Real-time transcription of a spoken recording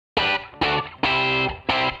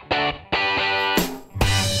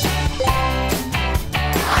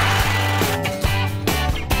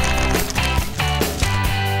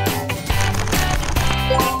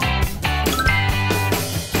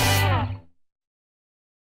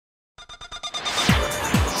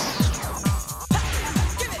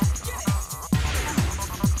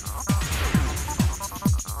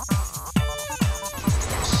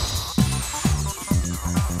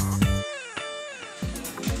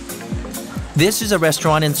This is a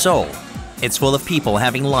restaurant in Seoul. It's full of people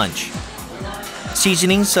having lunch.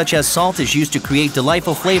 Seasonings such as salt is used to create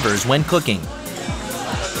delightful flavors when cooking.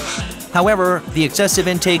 However, the excessive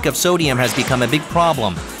intake of sodium has become a big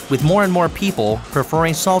problem, with more and more people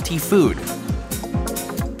preferring salty food.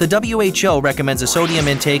 The WHO recommends a sodium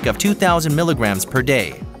intake of 2,000 milligrams per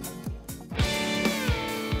day.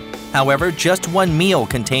 However, just one meal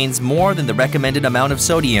contains more than the recommended amount of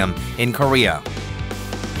sodium in Korea.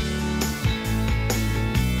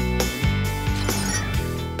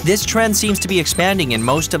 This trend seems to be expanding in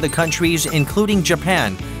most of the countries, including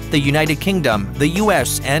Japan, the United Kingdom, the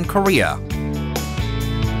US, and Korea.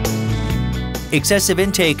 Excessive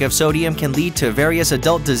intake of sodium can lead to various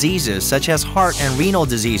adult diseases such as heart and renal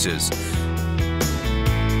diseases.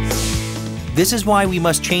 This is why we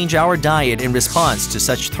must change our diet in response to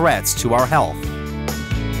such threats to our health.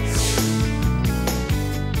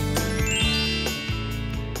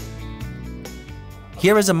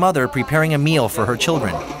 Here is a mother preparing a meal for her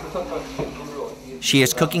children. She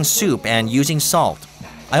is cooking soup and using salt.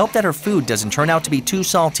 I hope that her food doesn't turn out to be too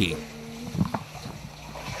salty.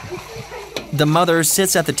 The mother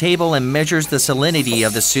sits at the table and measures the salinity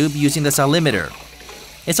of the soup using the salimeter.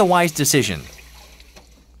 It's a wise decision.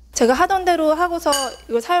 제가 하던 대로 하고서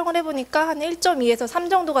이거 사용을 해보니까 한 1.2에서 3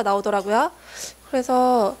 정도가 나오더라고요.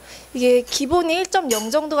 그래서 이게 기본이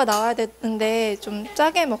 1.0 정도가 나와야 되는데 좀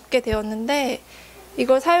짜게 먹게 되었는데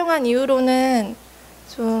이걸 사용한 이후로는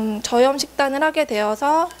좀 저염 식단을 하게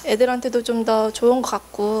되어서 애들한테도 좀 더 좋은 것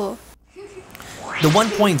같고. The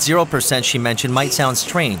 1.0% she mentioned might sound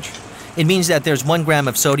strange. It means that there's 1 gram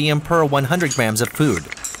of sodium per 100 grams of food.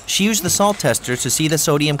 She used the salt tester to see the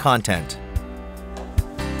sodium content.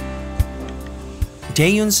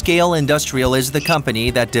 Daeyoon Scale Industrial is the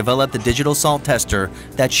company that developed the digital salt tester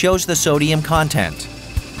that shows the sodium content.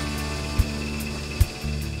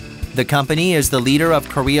 The company is the leader of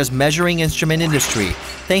Korea's measuring instrument industry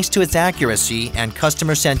thanks to its accuracy and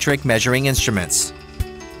customer-centric measuring instruments.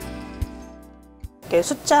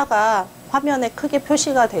 숫자가 화면에 크게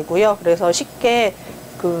표시가 되고요. 그래서 쉽게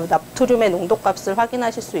그 나트륨의 농도값을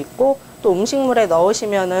확인하실 수 있고 또 음식물에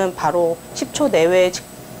넣으시면은 바로 10초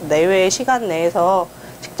내외의 시간 내에서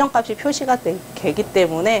측정값이 표시가 되기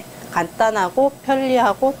때문에 간단하고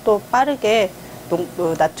편리하고 또 빠르게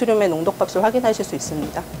나트륨의 농도값을 확인하실 수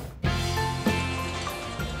있습니다.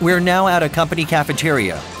 We're now at a company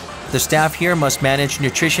cafeteria. The staff here must manage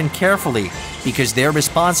nutrition carefully because they're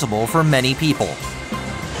responsible for many people.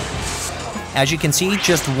 As you can see,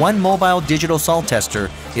 just one mobile digital salt tester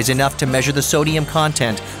is enough to measure the sodium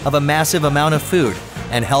content of a massive amount of food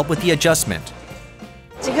and help with the adjustment.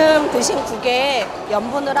 지금 드신 국의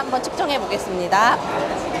염분을 한번 측정해 보겠습니다.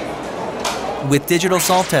 With digital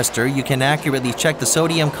salt tester, you can accurately check the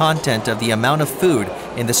sodium content of the amount of food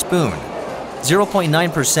in the spoon.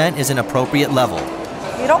 0.9% is an appropriate level.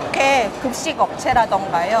 이렇게 급식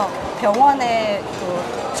업체라던가요, 병원에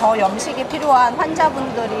저염식이 필요한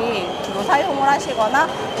환자분들이 주로 사용을 하시거나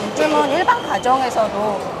요즘은 일반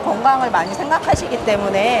가정에서도 건강을 많이 생각하시기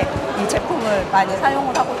때문에 이 제품을 많이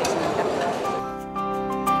사용을 하고 계십니다.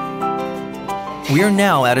 We are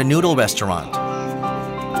now at a noodle restaurant.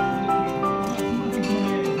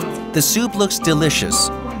 The soup looks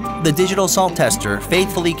delicious. The digital salt tester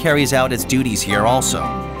faithfully carries out its duties here also.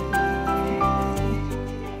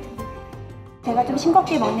 제가 좀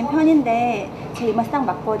싱겁게 먹는 편인데 제 입맛 딱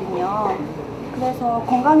맞거든요. 그래서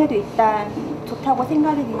건강에도 일단 좋다고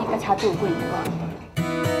생각이 드니까 자주 오고 있는 것 같아요.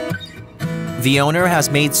 The owner has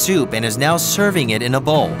made soup and is now serving it in a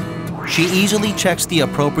bowl. She easily checks the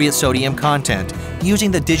appropriate sodium content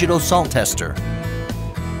using the digital salt tester.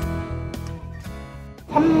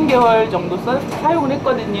 3개월 정도 사용을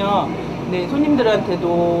했거든요. 네,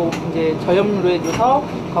 손님들한테도 이제 저염료로 해줘서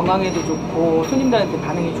건강에도 좋고 손님들한테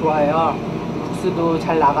반응이 좋아요. 국수도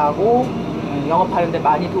잘 나가고 영업하는 데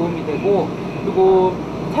많이 도움이 되고 그리고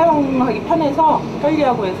사용하기 편해서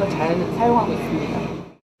편리하고 해서 잘 사용하고 있습니다.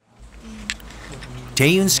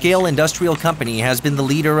 Daeyoon Scale Industrial Company has been the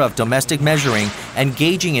leader of domestic measuring and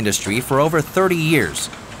gauging industry for over 30 years.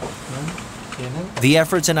 The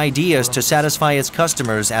efforts and ideas to satisfy its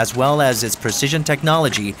customers as well as its precision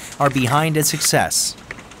technology are behind its success.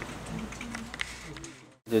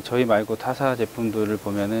 이제 저희 말고 타사 제품들을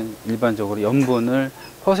보면은 일반적으로 염분을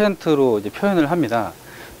퍼센트로 이제 표현을 합니다.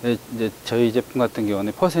 이제 저희 제품 같은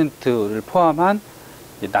경우는 퍼센트를 포함한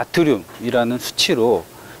나트륨이라는 수치로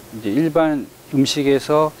이제 일반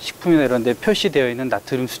음식에서 식품이나 이런 데 표시되어 있는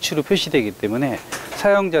나트륨 수치로 표시되기 때문에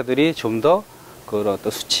사용자들이 좀 더 그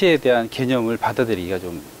어떤 수치에 대한 개념을 받아들이기가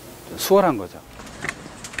좀 수월한 거죠.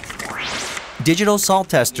 Digital Salt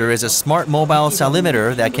Tester is a smart mobile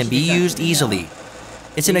salimeter that can be used easily.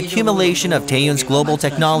 It's an accumulation of Daeyoon's global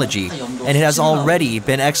technology, and it has already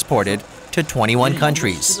been exported to 21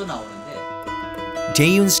 countries.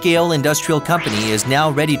 Daeyoon Scale Industrial Company is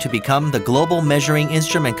now ready to become the global measuring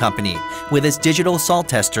instrument company with its digital salt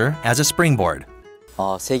tester as a springboard.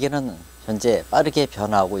 세계는 현재 빠르게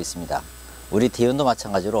변화하고 있습니다. 우리 대윤도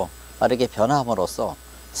마찬가지로 빠르게 변화함으로써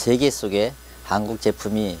세계 속에 한국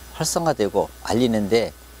제품이 활성화되고 알리는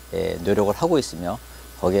데 노력을 하고 있으며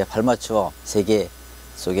거기에 발맞추어 세계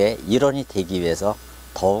속에 일원이 되기 위해서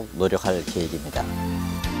더욱 노력할 계획입니다.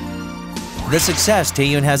 The success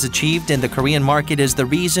Daeyoon has achieved in the Korean market is the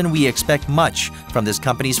reason we expect much from this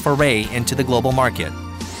company's foray into the global market.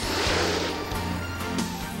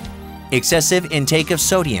 Excessive intake of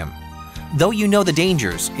sodium. Though you know the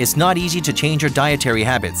dangers, it's not easy to change your dietary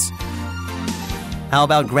habits. How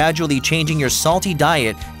about gradually changing your salty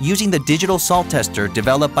diet using the digital salt tester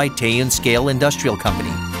developed by Daeyoon Scale Industrial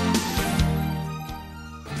Company?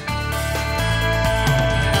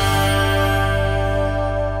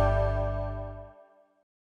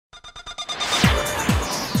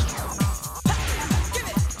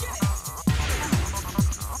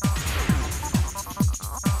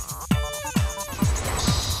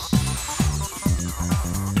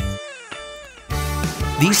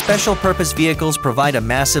 These special-purpose vehicles provide a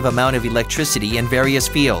massive amount of electricity in various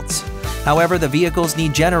fields. However, the vehicles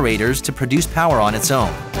need generators to produce power on its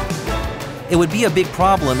own. It would be a big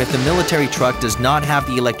problem if the military truck does not have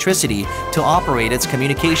the electricity to operate its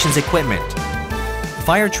communications equipment.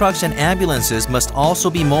 Fire trucks and ambulances must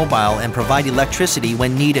also be mobile and provide electricity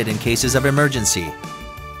when needed in cases of emergency.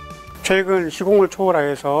 최근 시공을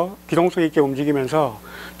초월하여서 기동성 있게 움직이면서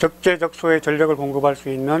적재적소에 전력을 공급할 수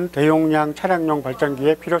있는 대용량 차량용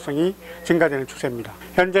발전기의 필요성이 증가되는 추세입니다.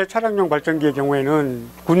 현재 차량용 발전기의 경우에는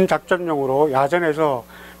군 작전용으로 야전에서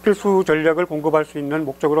필수 전력을 공급할 수 있는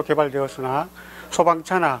목적으로 개발되었으나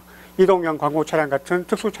소방차나 이동형 광고 차량 같은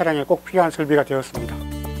특수 차량에 꼭 필요한 설비가 되었습니다.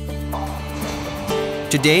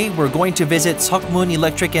 Today, we're going to visit Seok Mun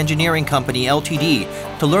Electric Engineering Company Ltd.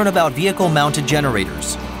 to learn about vehicle-mounted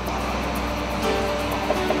generators.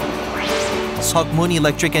 Seok Mun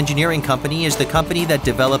Electric Engineering Company is the company that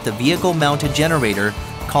developed the vehicle-mounted generator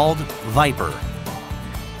called Viper.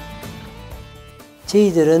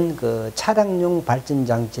 저희들은 그 차량용 발전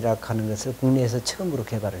장치라고 하는 것을 국내에서 처음으로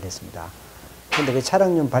개발을 했습니다. 그런데 그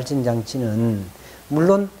차량용 발전 장치는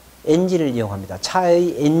물론 엔진을 이용합니다.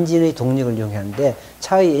 차의 엔진의 동력을 이용하는데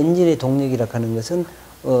차의 엔진의 동력이라고 하는 것은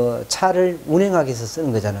차를 운행하기 위해서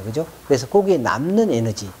쓰는 거잖아요. 그죠? 그래서 거기에 남는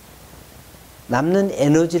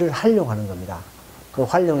에너지를 활용하는 겁니다. 그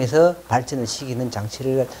활용해서 발전을 시키는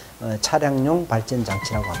장치를 차량용 발전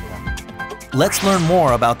장치라고 합니다. Let's learn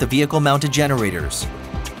more about the vehicle-mounted generators.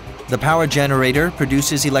 The power generator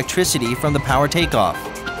produces electricity from the power takeoff.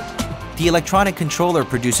 The electronic controller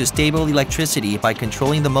produces stable electricity by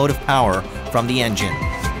controlling the mode of power from the engine.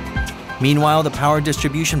 Meanwhile, the power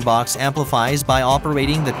distribution box amplifies by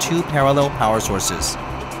operating the two parallel power sources.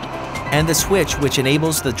 And the switch which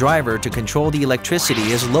enables the driver to control the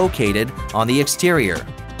electricity is located on the exterior.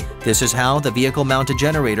 This is how the vehicle-mounted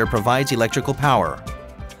generator provides electrical power.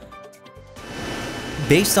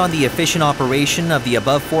 Based on the efficient operation of the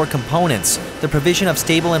above four components, the provision of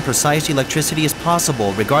stable and precise electricity is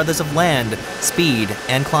possible regardless of land, speed,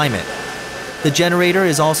 and climate. The generator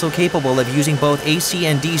is also capable of using both AC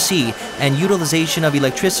and DC and utilization of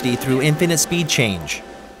electricity through infinite speed change.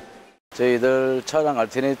 저희들 차량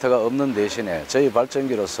알터네이터가 없는 대신에 저희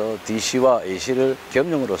발전기로서 DC와 AC를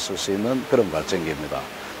겸용으로 쓸 수 있는 그런 발전기입니다.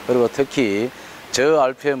 그리고 특히 저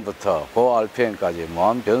RPM부터 고 RPM까지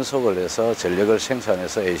무한 변속을 해서 전력을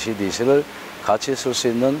생산해서 AC, DC를 같이 쓸 수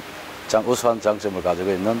있는 우수한 장점을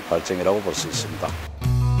가지고 있는 발전기라고 볼 수 있습니다.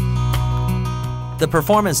 The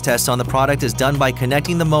performance test on the product is done by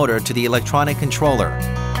connecting the motor to the electronic controller.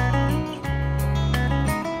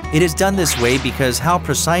 It is done this way because how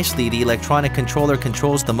precisely the electronic controller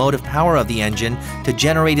controls the mode of power of the engine to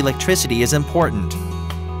generate electricity is important.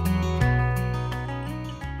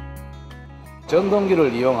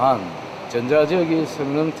 전동기를 이용한 전자지역이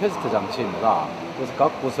성능 테스트 장치입니다. 그래서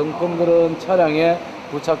각 구성품들은 차량에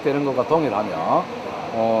부착되는 것과 동일하며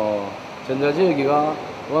전자지역이가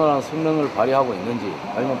원활한 성능을 발휘하고 있는지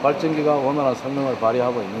아니면 발전기가 원활한 성능을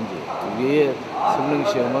발휘하고 있는지 두 개의 성능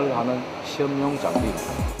시험을 하는 시험용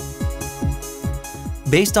장비입니다.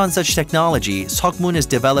 Based on such technology, Seok Mun is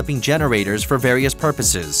developing generators for various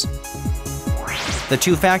purposes. The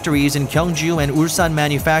two factories in Gyeongju and Ulsan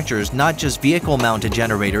manufactures not just vehicle-mounted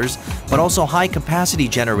generators, but also high-capacity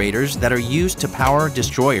generators that are used to power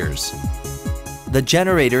destroyers. The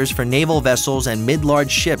generators for naval vessels and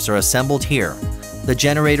mid-large ships are assembled here. The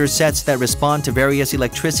generator sets that respond to various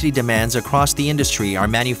electricity demands across the industry are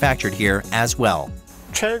manufactured here as well.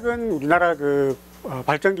 최근 우리나라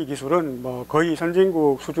발전기 기술은 거의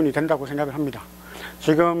선진국 수준이 된다고 생각을 합니다.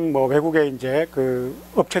 지금 외국의 이제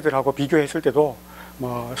업체들하고 비교했을 때도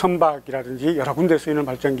선박이라든지 여러 군데 쓰이는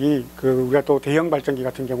발전기, 우리가 또 대형 발전기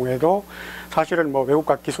같은 경우에도 사실은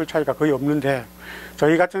외국과 기술 차이가 거의 없는데,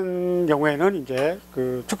 저희 같은 경우에는 이제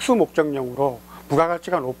특수 목적용으로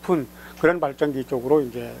부가가치가 높은 그런 발전기 쪽으로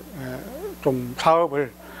이제 좀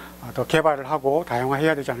사업을 더 개발을 하고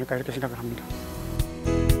다양화해야 되지 않을까 이렇게 생각을 합니다.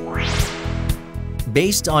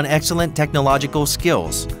 Based on excellent technological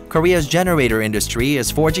skills, Korea's generator industry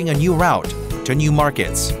is forging a new route to new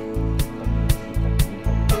markets.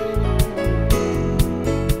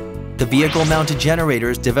 The vehicle-mounted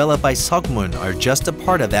generators developed by Seok Mun are just a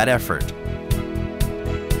part of that effort.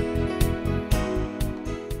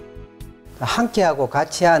 함께하고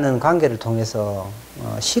같이 하는 관계를 통해서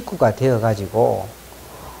식구가 되어가지고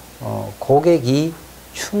고객이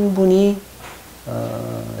충분히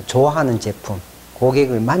좋아하는 제품,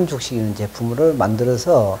 고객을 만족시키는 제품을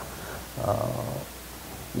만들어서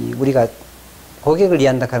우리가 고객을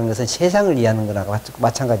위한다 하는 것은 세상을 위하는 거나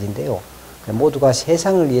마찬가지인데요. 모두가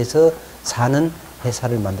세상을 위해서 사는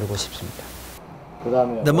회사를 만들고 싶습니다.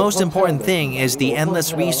 The most important thing is the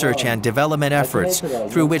endless research and development efforts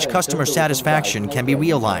through which customer satisfaction can be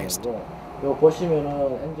realized.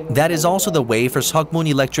 That is also the way for Seok Mun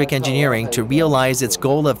Electric Engineering to realize its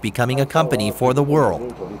goal of becoming a company for the world.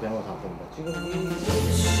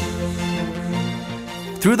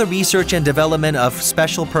 Through the research and development of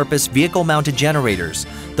special-purpose vehicle-mounted generators,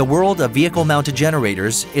 the world of vehicle-mounted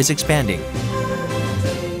generators is expanding.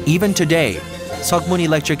 Even today, Seok Mun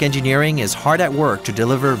Electric Engineering is hard at work to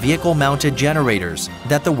deliver vehicle-mounted generators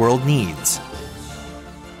that the world needs.